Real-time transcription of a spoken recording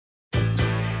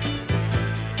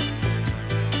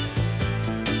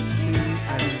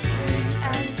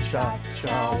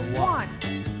Cha-cha-one.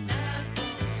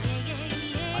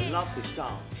 I love this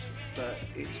dance, but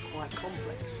it's quite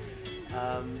complex.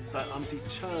 But I'm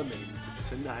determined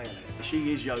to nail it.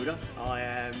 She is Yoda. I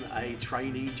am a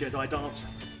trainee Jedi dancer.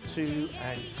 2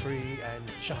 and 3 and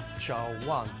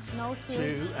cha-cha-one. No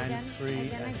heels. 2 and Again, 3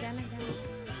 again, and... again.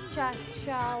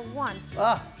 Cha-cha-one.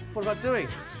 Ah, what am I doing?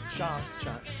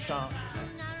 Cha-cha-cha.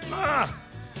 Ah!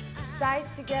 Side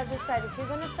together, side. If you're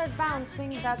gonna start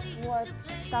bouncing, that's what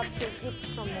stops your hips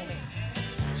from moving.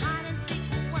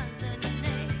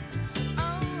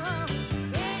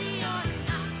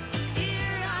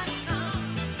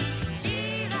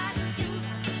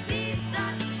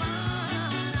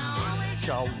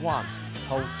 Cha-one,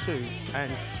 hold 2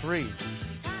 and 3.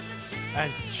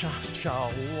 And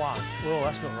cha-cha-one. Oh,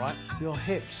 that's not right. Your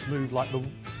hips move like the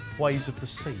waves of the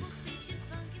sea.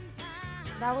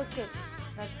 That was good.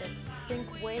 That's it.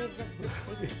 Think waves of the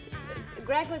sea.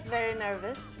 Greg was very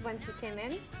nervous when he came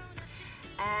in,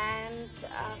 and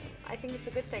I think it's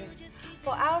a good thing.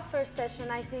 For our first session,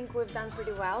 I think we've done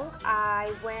pretty well.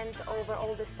 I went over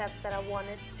all the steps that I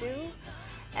wanted to,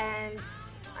 and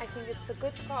I think it's a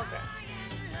good progress.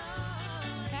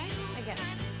 Okay, again.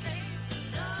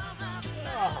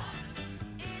 Ah.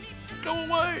 Go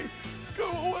away! Go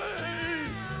away!